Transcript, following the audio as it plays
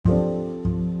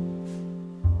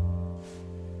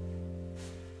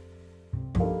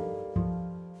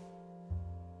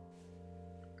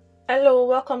Hello,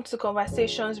 welcome to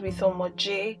Conversations with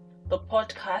Omoje, the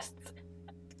podcast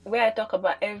where I talk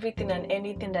about everything and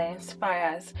anything that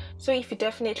inspires. So if it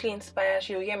definitely inspires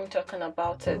you, hear me talking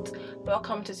about it.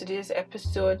 Welcome to today's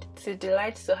episode. It's a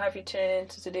delight to have you tune in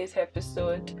to today's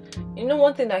episode. You know,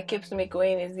 one thing that keeps me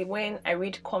going is when I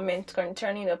read comments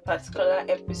concerning a particular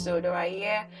episode or I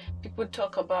hear people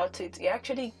talk about it. It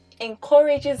actually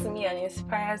encourages me and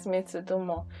inspires me to do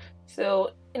more.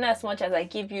 So in as much as I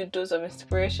give you dose of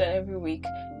inspiration every week,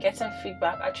 getting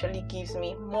feedback actually gives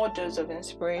me more dose of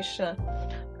inspiration.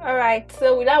 Alright,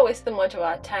 so without wasting much of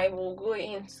our time, we'll go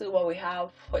into what we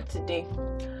have for today.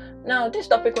 Now, this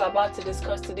topic we're about to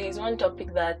discuss today is one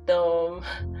topic that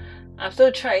I'm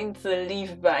still trying to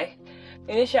live by.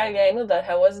 Initially, I know that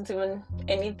I wasn't even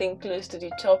anything close to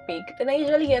the topic. Then I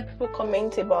usually hear people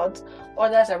comment about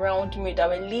others around me that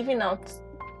were leaving out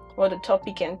what the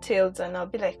topic entails, and I'll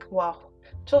be like, wow,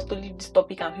 just to leave this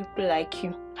topic and people like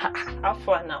you, how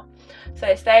far now? So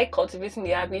I started cultivating the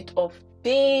habit of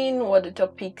being what the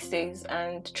topic says,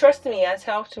 and trust me, it has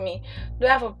helped me. Do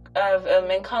I have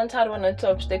encountered one or two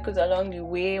obstacles along the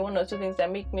way, one or two things that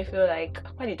make me feel like,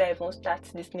 why did I even start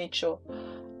this nature?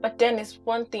 But then it's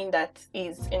one thing that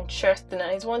is interesting,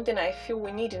 and it's one thing I feel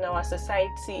we need in our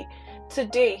society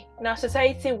today. In our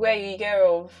society where you hear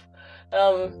of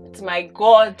it's my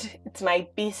God, it's my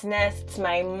business, it's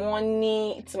my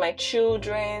money, it's my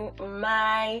children,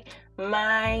 mine,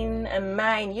 and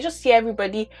mine. You just see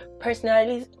everybody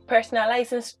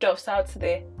personalizing stuffs out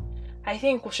there. I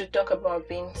think we should talk about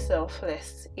being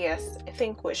selfless. Yes, I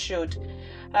think we should.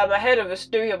 I heard of a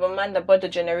story of a man that bought a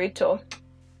generator,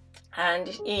 and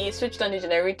he switched on the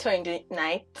generator in the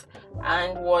night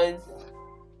and was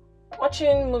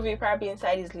watching movie probably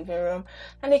inside his living room,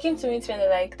 and they came to me and they're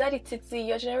like, Daddy Titi,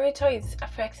 your generator is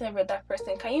affecting every other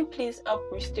person, can you please help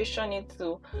restation it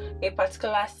to a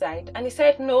particular side? And he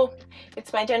said, no,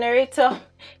 it's my generator,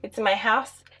 it's my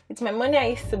house, it's my money, I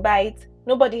used to buy it,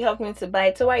 nobody helped me to buy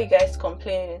it, so why are you guys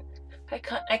complaining?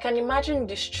 I can imagine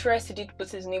the stress he did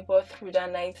put his neighbor through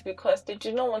that night, because they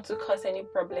did not want to cause any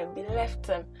problem. They left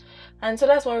him. And so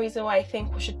that's one reason why I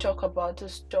think we should talk about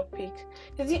this topic.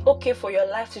 Is it okay for your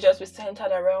life to just be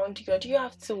centered around you, or do you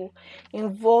have to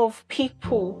involve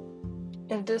people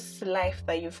in this life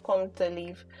that you've come to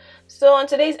live? So on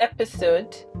today's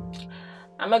episode,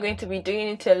 I'm not going to be doing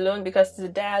it alone because it's a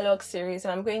dialogue series.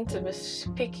 I'm going to be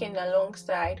speaking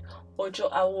alongside Ojo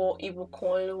Awo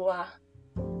Ibukunoluwa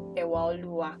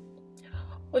Ewalua.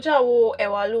 Ojawo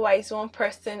Ewalua is one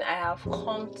person I have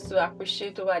come to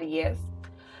appreciate over the years,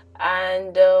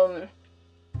 and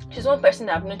she's one person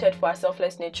that I've noted for her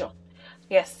selfless nature.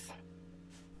 Yes.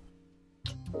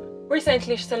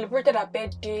 Recently, she celebrated her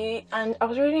birthday, and I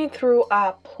was reading through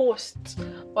her posts,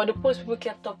 or the posts people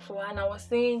kept up for her, and I was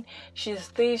saying she's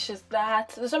this, she's that.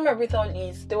 The summary of it all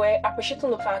is they were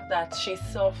appreciating the fact that she's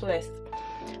selfless.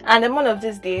 And then one of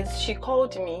these days, she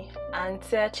called me and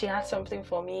said she had something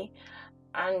for me,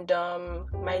 and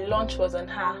my lunch was on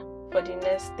her for the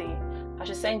next day. I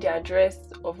should send the address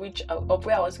of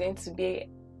where I was going to be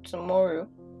tomorrow,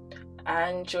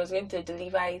 and she was going to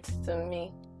deliver it to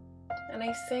me. And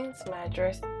I sent my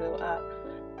address to her,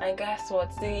 and guess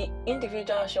what? The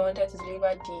individual she wanted to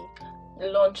deliver the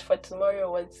lunch for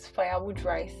tomorrow was firewood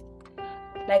rice.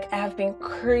 Like, I have been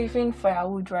craving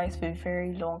firewood rice for a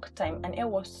very long time, and it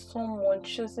was someone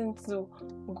choosing to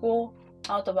go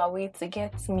out of her way to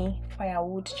get me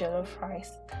firewood jollof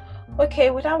rice. Okay,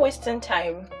 without wasting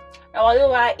time,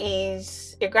 Ewalua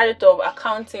is a graduate of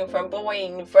accounting from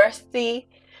Bowen University.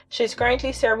 She's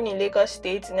currently serving in Lagos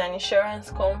State in an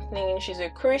insurance company. She's a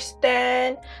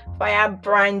Christian, fire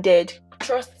branded.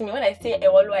 Trust me, when I say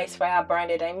Ewalua is fire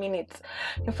branded, I mean it.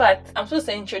 In fact, I'm supposed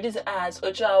to introduce her as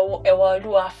Ojawo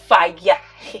Ewalua Fire.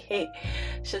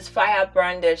 She's fire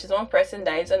branded. She's one person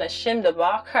that is unashamed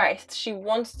about Christ. She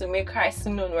wants to make Christ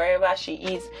known wherever she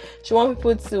is. She wants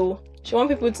people to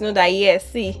know that,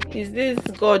 yes, see, is this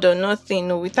God or nothing?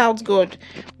 No, without God,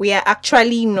 we are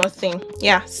actually nothing.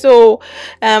 Yeah. So,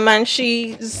 and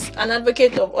she's an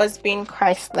advocate of us being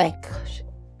Christ-like.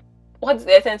 What's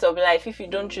the essence of life if you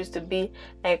don't choose to be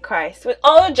like Christ? With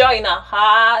all joy in our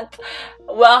heart,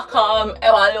 welcome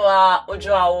Ewalua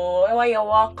Ojoawo. Ewa, you're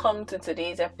welcome to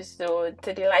today's episode. It's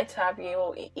a delight to have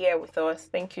you here with us.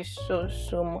 Thank you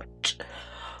so much.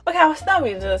 Okay, I'll start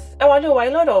with this. Ewalua,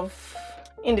 a lot of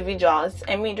individuals,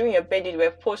 I mean, during your birthday, they were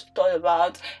posts all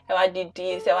about Ewa did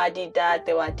this, Ewa did that,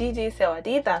 Ewa did this, Ewa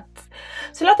did that.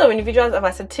 So a lot of individuals have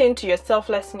ascertained to your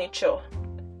selfless nature.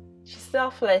 She's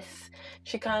selfless.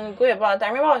 she can go about. I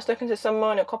remember I was talking to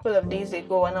someone a couple of days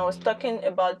ago, and I was talking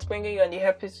about bringing you on the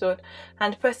episode,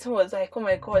 and the person was like, oh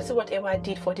my god, see whatever I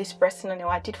did for this person and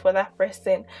what I did for that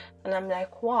person. And I'm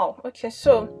like, wow, okay.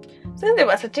 So since they've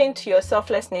ascertained to your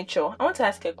selfless nature, I want to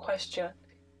ask a question.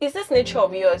 Is this nature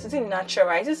of yours, is it natural?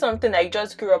 Is it something that you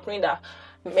just grew up knowing that,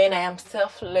 man, I am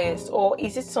selfless? Or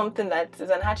is it something that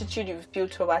is an attitude you've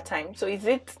built over time? So is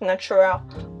it natural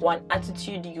or an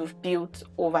attitude you've built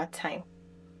over time?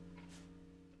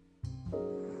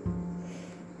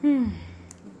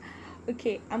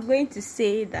 Okay, I'm going to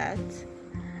say that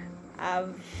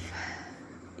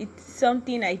it's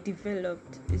something I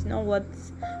developed. It's not what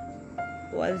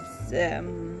was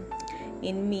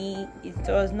in me. It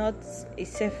was not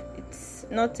it's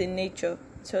not in nature.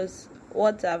 It was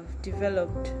what I've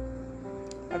developed,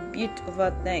 I've built over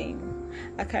time.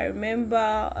 I can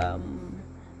remember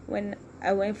when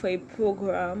I went for a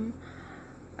program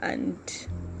and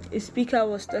a speaker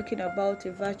was talking about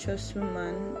a virtuous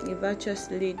woman, a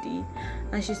virtuous lady,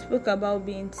 and she spoke about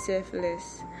being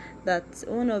selfless. That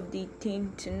one of the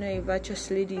things to know a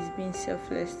virtuous lady is being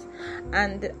selfless.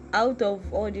 And out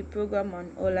of all the program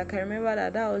and all, I can remember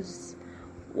that was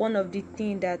one of the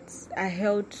things that I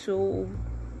held so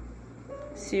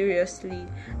seriously,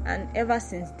 and ever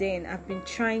since then I've been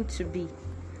trying to be,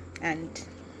 and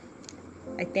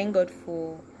I thank God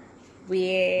for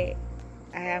where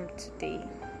I am today.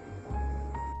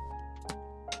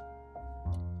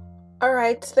 All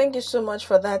right, thank you so much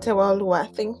for that,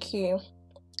 Ewalua. Thank you.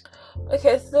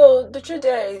 Okay, so the truth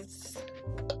there is,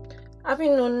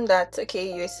 having known that,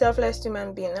 okay, you're a selfless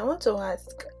human being, I want to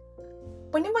ask,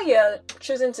 whenever you're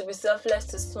choosing to be selfless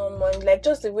to someone, like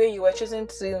just the way you were choosing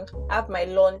to have my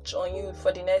lunch on you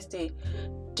for the next day,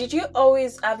 do you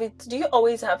always have it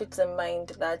in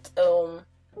mind that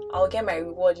I'll get my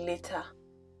reward later?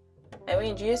 I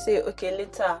mean, do you say, okay,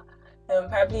 later,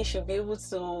 probably she'll be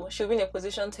in a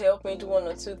position to help me do one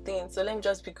or two things, so let me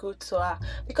just be good to her?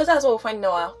 Because that's what we find in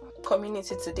our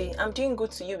community today. I'm doing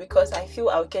good to you because I feel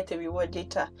I'll get a reward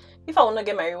later. If I will not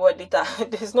get my reward later,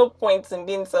 there's no point in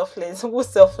being selfless. Who's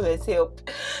selfless? Help.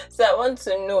 So I want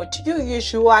to know, do you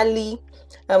usually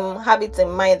have it in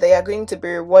mind that you're going to be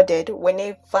rewarded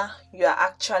whenever you are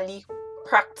actually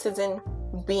practicing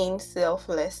being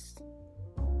selfless?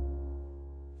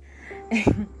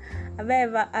 Have I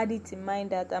ever had it in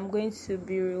mind that I'm going to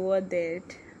be rewarded?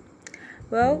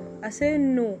 Well, I say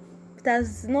no. It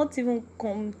has not even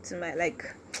come to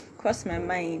cross my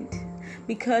mind,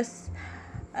 because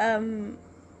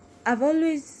I've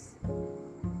always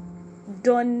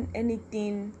done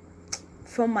anything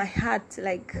from my heart,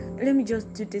 like, let me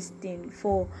just do this thing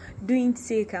for doing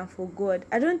sake and for God.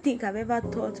 I don't think I've ever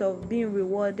thought of being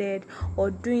rewarded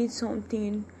or doing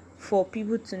something for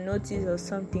people to notice or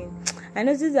something. I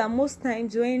notice that most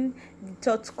times when the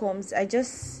thought comes,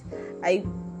 I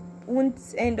won't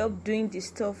end up doing this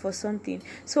stuff for something.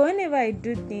 So whenever I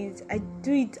do things, I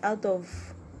do it out of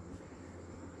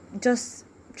just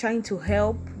trying to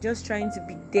help, just trying to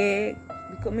be there,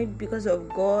 maybe because of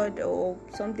God or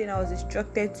something I was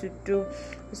instructed to do or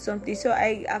something. So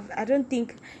I don't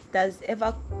think it has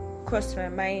ever crossed my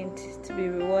mind to be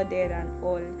rewarded and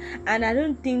all. And I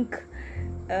don't think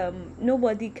no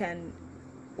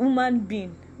human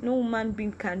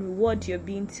being can reward your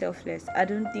being selfless. I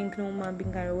don't think no human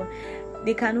being can reward.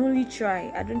 They can only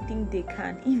try. I don't think they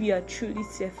can, if you are truly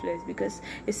selfless, because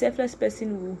a selfless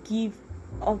person will give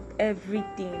up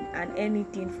everything and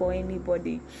anything for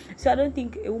anybody. So I don't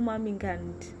think a human being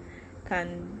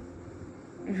can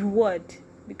reward,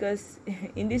 because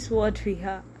in this world we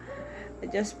are. I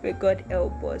just pray God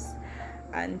help us.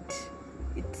 And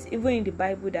it's even in the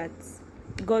Bible that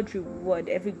God reward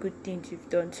every good thing you've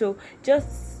done. So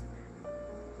just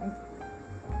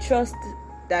trust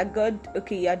that God,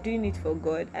 okay, you are doing it for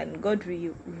God and God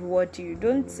will reward you.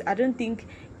 I don't think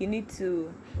you need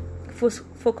to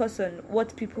focus on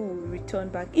what people will return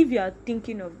back. If you are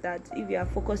thinking of that, if you are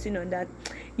focusing on that,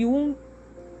 you won't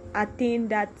attain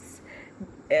that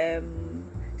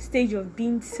stage of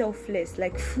being selfless,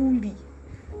 like fully,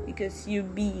 because you'll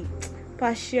be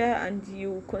partial and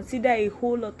you consider a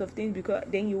whole lot of things, because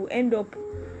then you end up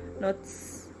not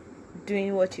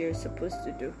doing what you're supposed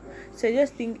to do. So I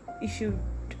just think you should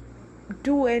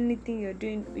do anything you're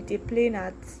doing with a plain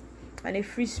heart and a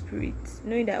free spirit,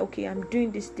 knowing that, okay, I'm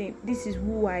doing this thing, this is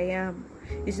who I am.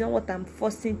 It's not what I'm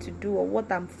forcing to do or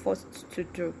what I'm forced to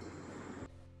do.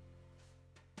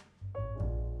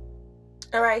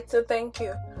 All right, so thank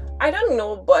you. I don't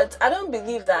know, but I don't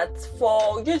believe that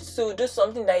for you to do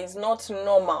something that is not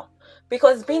normal,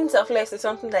 Because being selfless is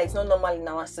something that is not normal in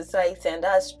our society, and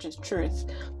that's the truth.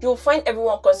 You'll find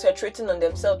everyone concentrating on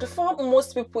themselves. Before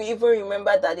most people even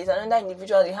remember that there's another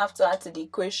individual they have to add to the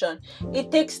equation,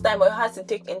 it takes time, or it has to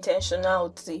take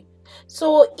intentionality.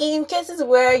 So in cases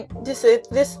where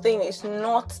this thing is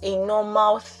not a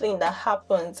normal thing that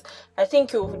happens, I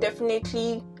think you'll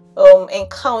definitely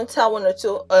encounter one or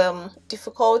two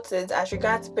difficulties as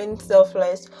regards being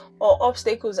selfless, or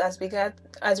obstacles as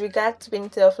regards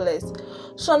being selfless.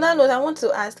 So on that note, I want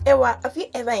to ask Ewa, have you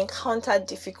ever encountered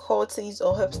difficulties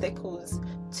or obstacles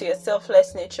to your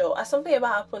selfless nature? Has something ever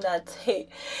happened that, hey,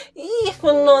 if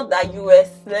not that you were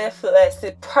selfless,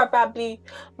 it probably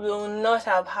will not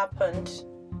have happened?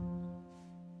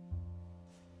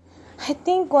 I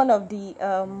think one of the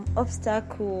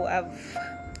obstacle I've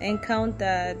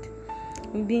encountered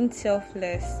in being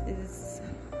selfless is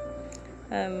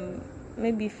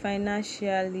maybe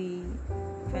financially.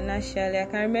 I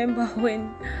can remember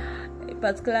when a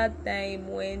particular time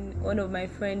when one of my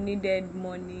friends needed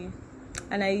money,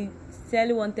 and I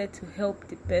sincerely wanted to help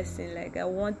the person. Like, I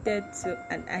wanted to,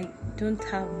 and I don't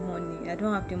have money. I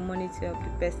don't have the money to help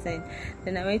the person.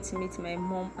 Then I went to meet my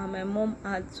mom, and my mom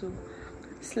had to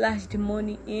slash the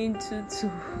money into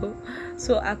two.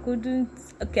 So I couldn't.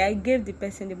 Okay, I gave the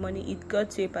person the money. It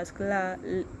got to a particular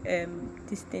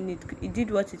this thing. It did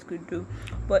what it could do,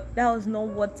 but that was not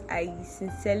what I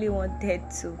sincerely wanted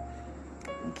to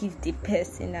give the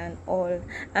person and all.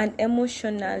 And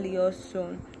emotionally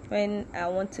also, when I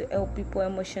want to help people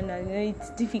emotionally, it's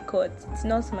difficult. It's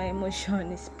not my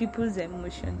emotion, it's people's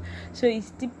emotion. So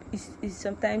it's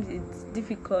sometimes it's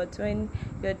difficult when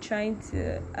you're trying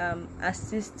to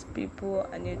assist people,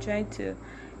 and you're trying to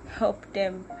help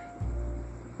them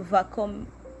overcome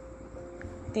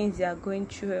things they are going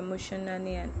through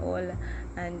emotionally and all,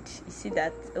 and you see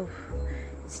that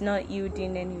it's not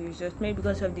yielding any result, maybe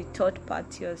because of the third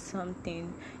party or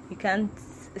something. You can't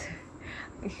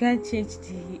change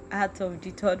the heart of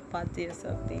the third party or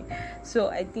something. So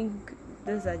I think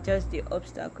those are just the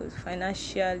obstacles,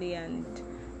 financially, and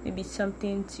maybe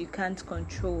something you can't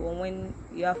control, or when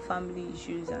you have family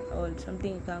issues and all,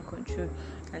 something you can't control,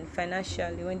 and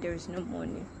financially when there is no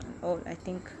money and all. I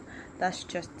think that's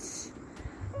just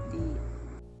the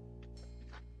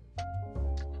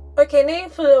Okay, now you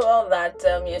feel all that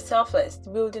you're selfless,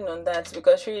 building on that,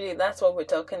 because really that's what we're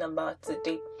talking about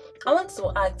today. I want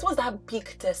to ask, what's that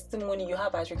big testimony you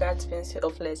have as regards being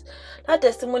selfless? That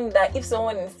testimony that if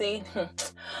someone is saying,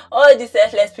 all these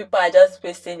selfless people are just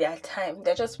wasting their time,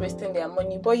 they're just wasting their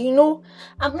money. But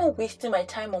I'm not wasting my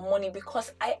time or money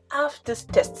because I have this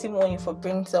testimony for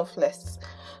being selfless.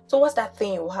 So what's that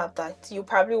thing you have that you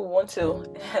probably want to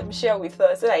share with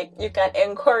us, so that you can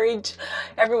encourage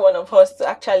every one of us to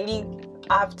actually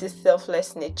have this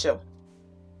selfless nature?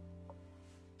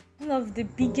 One of the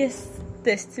biggest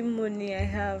testimony I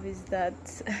have is that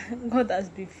God has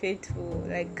been faithful,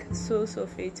 like so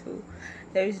faithful.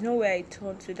 There is nowhere I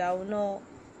turn to that I will not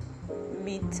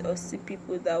meet or see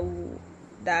people that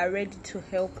are ready to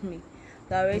help me,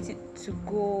 that are ready to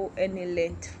go any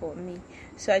length for me.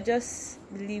 So I just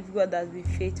believe God has been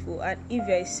faithful, and if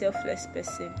you're a selfless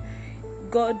person,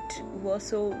 God will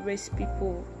also raise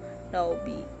people that will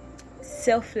be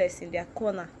selfless in their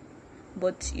corner,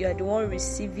 but you are the one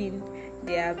receiving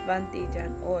their advantage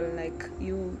and all. Like,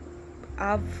 you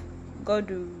have God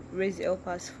will raise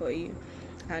helpers for you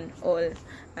and all.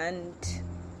 And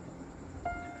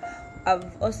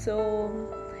I've also,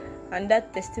 and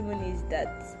that testimony is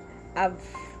that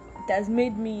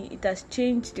it has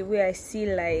changed the way I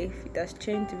see life. It has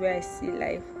changed the way I see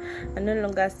life. I no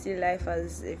longer see life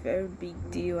as a very big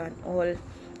deal and all.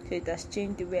 So it has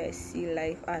changed the way I see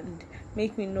life, and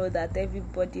make me know that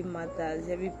everybody matters,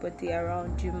 everybody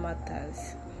around you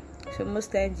matters. So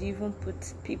most times you even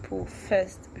put people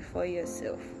first before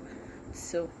yourself.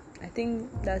 So I think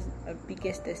that's the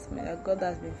biggest testimony, that God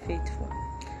has been faithful,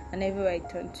 and everywhere I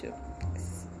turn to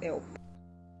is help.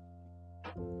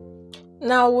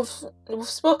 Now we've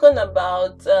spoken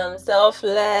about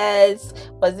selfless.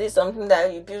 Was this something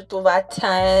that you built over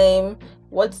time?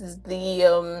 What is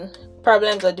the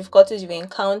problems or difficulties you've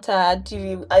encountered? Do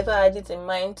you ever had it in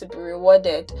mind to be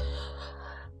rewarded?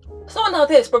 Someone out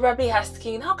there is probably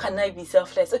asking, how can I be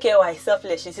selfless? Okay, why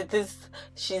selfless? She's this,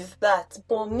 she's that.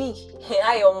 But me,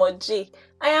 I am J.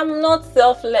 I am not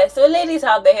selfless. So ladies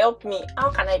out there, help me. How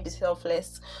can I be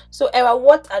selfless? So Ewa,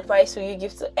 what advice will you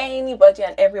give to anybody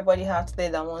and everybody out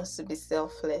there that wants to be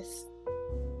selfless?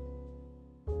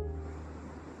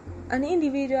 An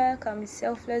individual can be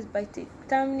selfless by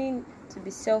determining to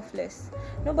be selfless.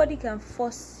 Nobody can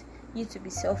force you to be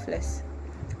selfless.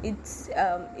 It's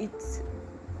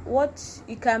what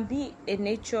it can be a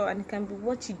nature and it can be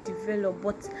what you develop,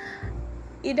 but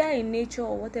either in nature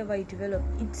or whatever you develop,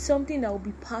 it's something that will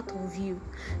be part of you.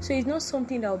 So it's not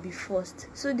something that will be forced.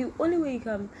 So the only way you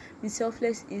can be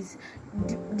selfless is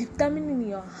determining in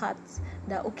your heart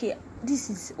that, okay,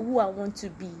 this is who I want to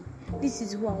be. This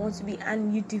is who I want to be,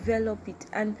 and you develop it.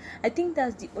 And I think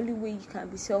that's the only way you can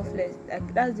be selfless.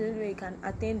 Like, that's the only way you can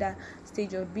attain that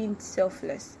stage of being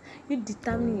selfless. You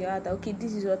determine in your heart that, okay,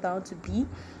 this is what I want to be.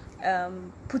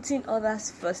 Putting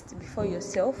others first before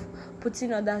yourself,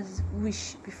 putting others'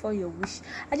 wish before your wish.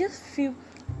 I just feel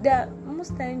that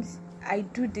most times I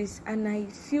do this and I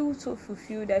feel so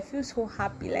fulfilled. I feel so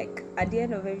happy. Like, at the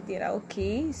end of everything, like,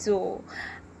 okay, so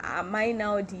am I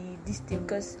now this thing?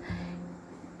 Because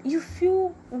you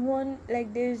feel one,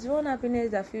 like, there's one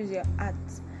happiness that fills your heart.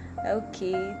 Like,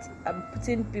 okay, I'm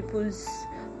putting people's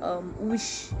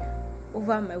wish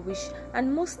over my wish.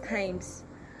 And most times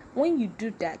when you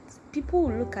do that, people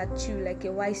will look at you like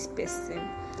a wise person,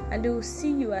 and they will see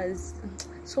you as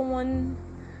someone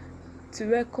to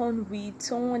reckon with,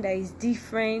 someone that is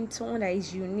different, someone that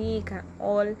is unique and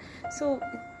all. So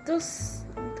this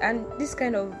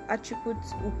kind of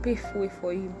attributes will pave way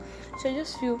for you. So I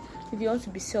just feel, if you want to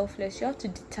be selfless, you have to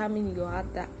determine in your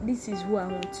heart that this is who I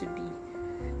want to be.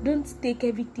 Don't take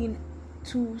everything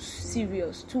too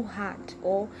serious, too hard,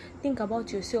 or think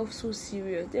about yourself so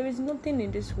serious. There is nothing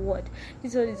in this world.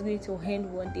 This world is going to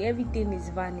end one day. Everything is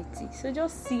vanity. So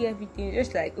just see everything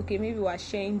just like, okay, maybe we are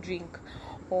sharing drink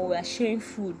or we are sharing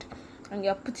food, and you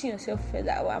are putting yourself first.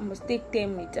 Like, I must take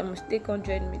 10 minutes, I must take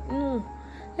 100 minutes. No,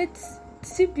 let's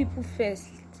see people first.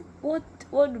 What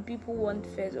do people want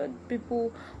first?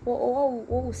 What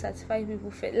will satisfy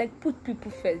people first? Like, put people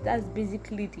first. That's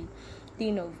basically the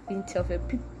thing of being selfish.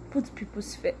 Put people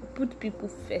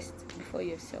first before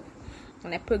yourself.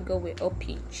 And I pray God will help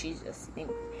you in Jesus' name.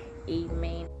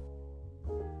 Amen.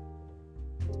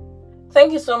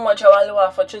 Thank you so much,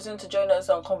 Awaliwa, for choosing to join us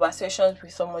on Conversations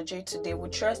with Omoje today. We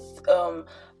trust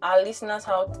our listeners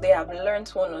out there have learned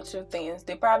one or two things.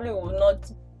 They probably will not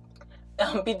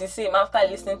be the same after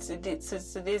listening to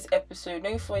today's episode,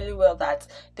 knowing fully well that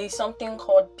there's something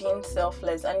called being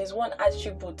selfless, and it's one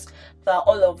attribute that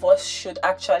all of us should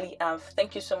actually have.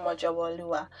 Thank you so much,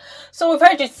 Awaliwa. So we've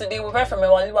heard it today. We've heard from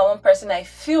Awaliwa, one person I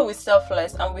feel is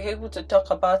selfless, and we're able to talk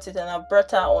about it, and I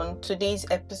brought her on today's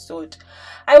episode.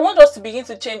 I want us to begin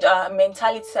to change our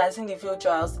mentality as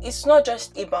individuals. It's not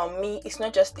just about me. It's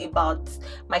not just about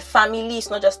my family. It's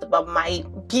not just about my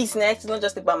business. It's not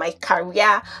just about my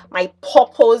career, my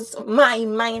purpose,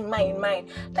 mine.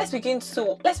 Let's begin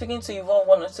to evolve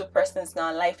one or two persons in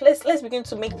our life. Let's begin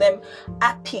to make them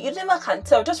happy. You never can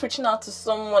tell. Just reaching out to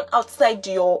someone outside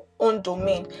your own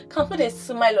domain can put a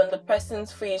smile on the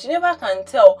person's face. You never can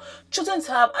tell. Choosing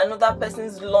to have another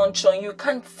person's lunch on you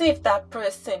can save that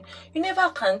person. You never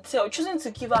can tell. Choosing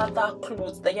to give out that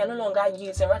clothes that you're no longer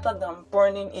using rather than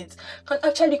burning it can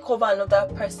actually cover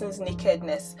another person's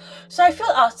nakedness. So I feel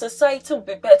our society will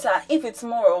be better if it's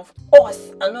more of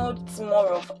us and not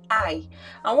more of I.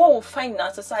 And what we'll find in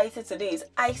our society today is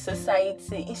I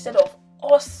society instead of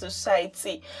us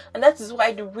society. And that is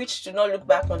why the rich do not look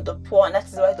back on the poor, and that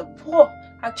is why the poor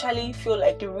actually feel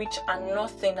like the rich are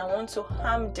nothing and want to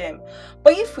harm them.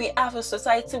 But if we have a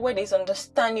society where there's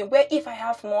understanding, where if I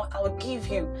have more, I'll give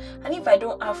you, and if I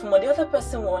don't have more, the other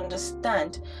person will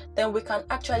understand, then we can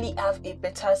actually have a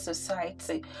better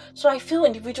society. So I feel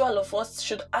individual of us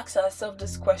should ask ourselves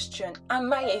this question: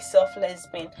 am I a selfless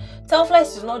being?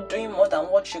 Selfless is not doing more than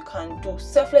what you can do.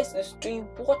 Selfless is doing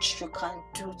what you can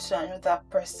do to another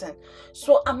person.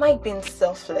 So am I being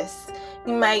selfless?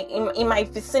 In my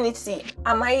vicinity,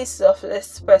 am I a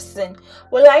selfless person?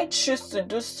 Will I choose to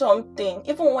do something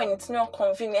even when it's not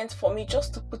convenient for me,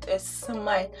 just to put a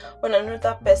smile on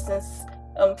another person's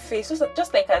face?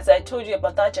 Just like as I told you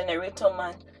about that generator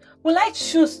man. Will I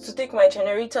choose to take my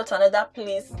generator to another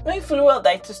place, knowing fully well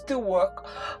that it will still work,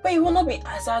 but it will not be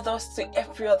hazardous to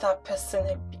every other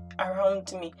person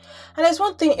around me? And there's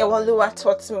one thing Ewalua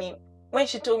taught me when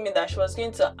she told me that she was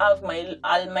going to have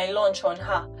my lunch on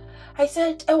her. I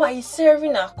said, Ewa is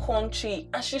serving her country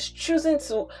and she's choosing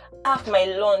to have my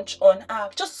lunch on her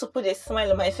just to put a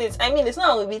smile on my face. I mean, it's not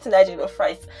I'll be eating that jollof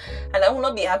rice, and I will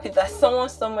not be happy that someone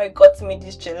somewhere got me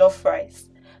this jollof rice.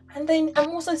 And then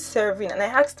I'm also serving, and I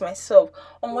asked myself,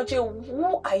 Omoje,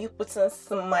 who are you putting a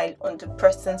smile on the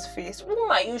person's face? Who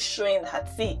are you showing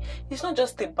that, see, it's not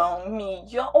just about me,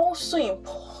 you're also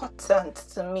important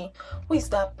to me? Who is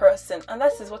that person? And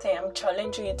that is what I am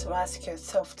challenging you to ask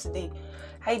yourself today.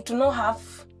 I do not have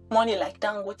money like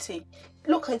Dangote.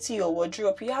 look into your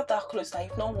wardrobe. You have that clothes that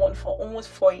you've not worn for almost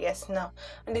 4 years now,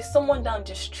 and there's someone down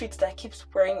the street that keeps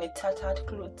wearing a tattered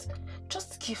clothes.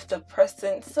 Just give the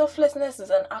person. Selflessness is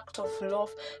an act of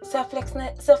love.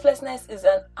 Selflessness is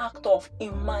an act of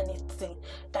humanity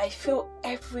that I feel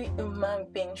every human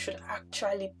being should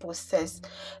actually possess.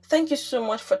 Thank you so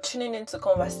much for tuning into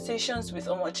Conversations with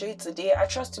Omoje today. I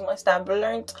trust you must have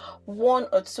learned one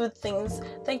or two things.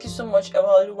 Thank you so much,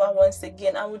 Ewa Oluwa, once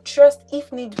again. I would trust,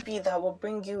 if need be, that will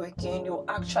bring you again. You'll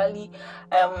actually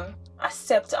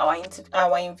accept our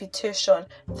invitation.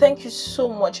 Thank you so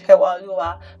much, Ewa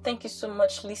Oluwa. Thank you so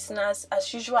much, listeners.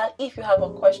 As usual, if you have a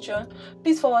question,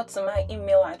 please forward to my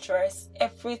email address,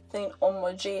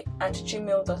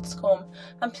 everythingomoje@gmail.com,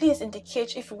 and please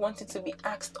indicate if you want it to be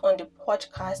asked on the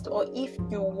podcast or if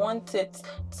you want it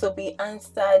to be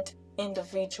answered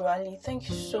individually. Thank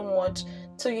you so much.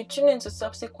 Till you tune into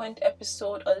subsequent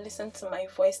episode or listen to my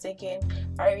voice again,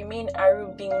 I remain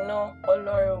Arubino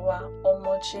Oloruwa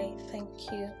Omoje.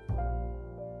 Thank you.